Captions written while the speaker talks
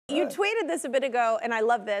You tweeted this a bit ago, and I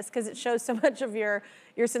love this because it shows so much of your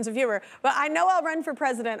sense of humor. But I know I'll run for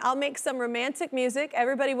president. I'll make some romantic music,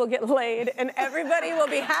 everybody will get laid, and everybody will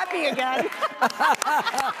be happy again.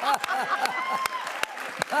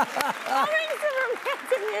 I'll make some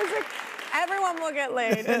romantic music. Everyone will get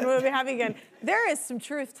laid and we'll be happy again. There is some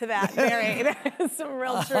truth to that, Barry. There is some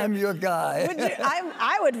real truth. I'm your guy.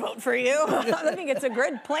 I would vote for you. I think it's a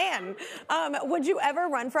good plan. Would you ever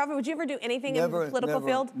run for office? Would you ever do anything in the political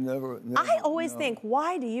field? Never. I always think,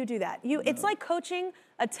 why do you do that? It's like coaching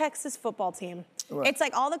a Texas football team. Right. It's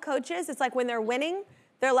like all the coaches, it's like when they're winning,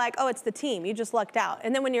 they're like, oh, it's the team. You just lucked out.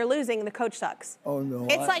 And then when you're losing, the coach sucks. Oh, no.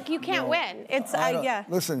 It's like you can't win. It's, yeah.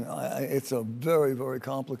 Listen, it's a very, very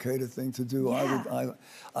complicated thing to do. Yeah.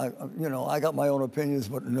 You know, I got my own opinions,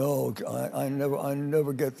 but no, I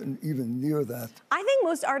never get even near that. I think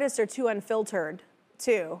most artists are too unfiltered,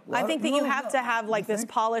 too. I think that you have to have, like, this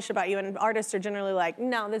polish about you, and artists are generally like,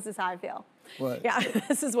 no, this is how I feel. Right. Yeah,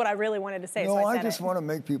 this is what I really wanted to say. No, so I just want to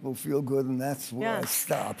make people feel good, and that's where I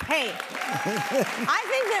stop. Hey, I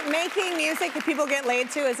think that making music that people get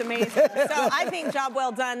laid to is amazing. So I think job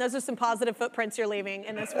well done. Those are some positive footprints you're leaving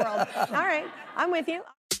in this world. All right, I'm with you.